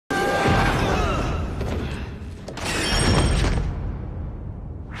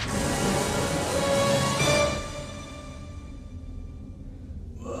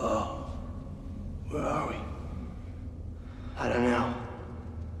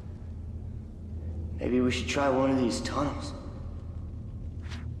Maybe we should try one of these tunnels.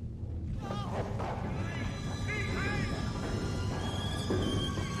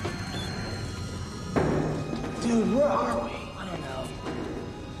 Dude, where are we? I don't know.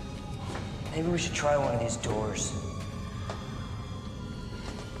 Maybe we should try one of these doors.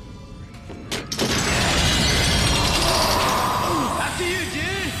 After you,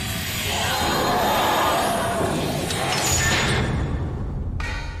 dude!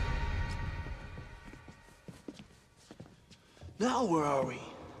 Now where are we?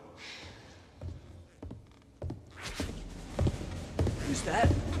 Who's that?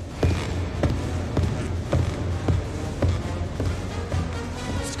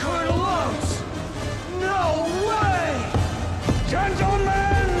 It's Colonel Lowe's! No way!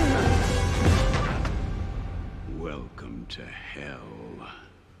 Gentlemen! Welcome to hell.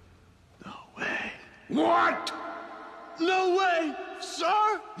 No way. What? No way,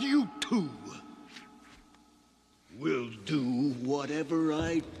 sir? You too will do whatever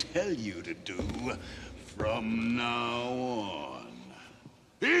I tell you to do from now on.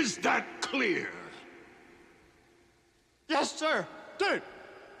 Is that clear? Yes, sir! Dude!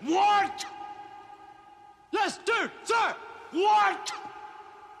 What? Yes, dude! Sir! What?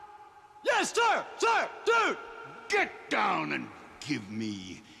 Yes, sir! Sir! Dude! Get down and give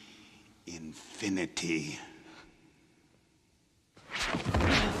me infinity.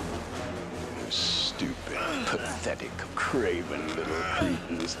 Stupid, pathetic, craven little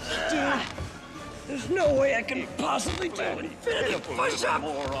cretins. Dude, there's no way I can possibly do infinity push-up.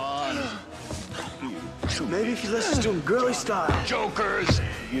 Morons. Maybe if you listen to him girly style. Jokers!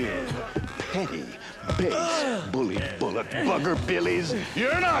 You petty, base, bully bullet bugger billies.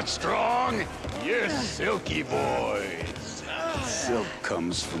 You're not strong. You're silky boys. Silk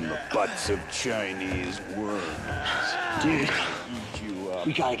comes from the butts of Chinese worms. Dude, Eat you up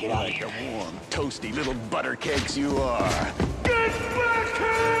we gotta get out of here. like the warm, toasty little butter cakes you are. Get back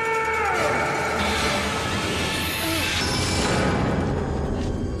here!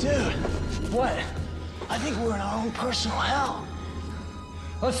 Dude, what? I think we're in our own personal hell.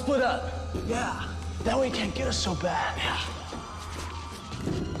 Let's split up. Yeah, that way it can't get us so bad. Yeah.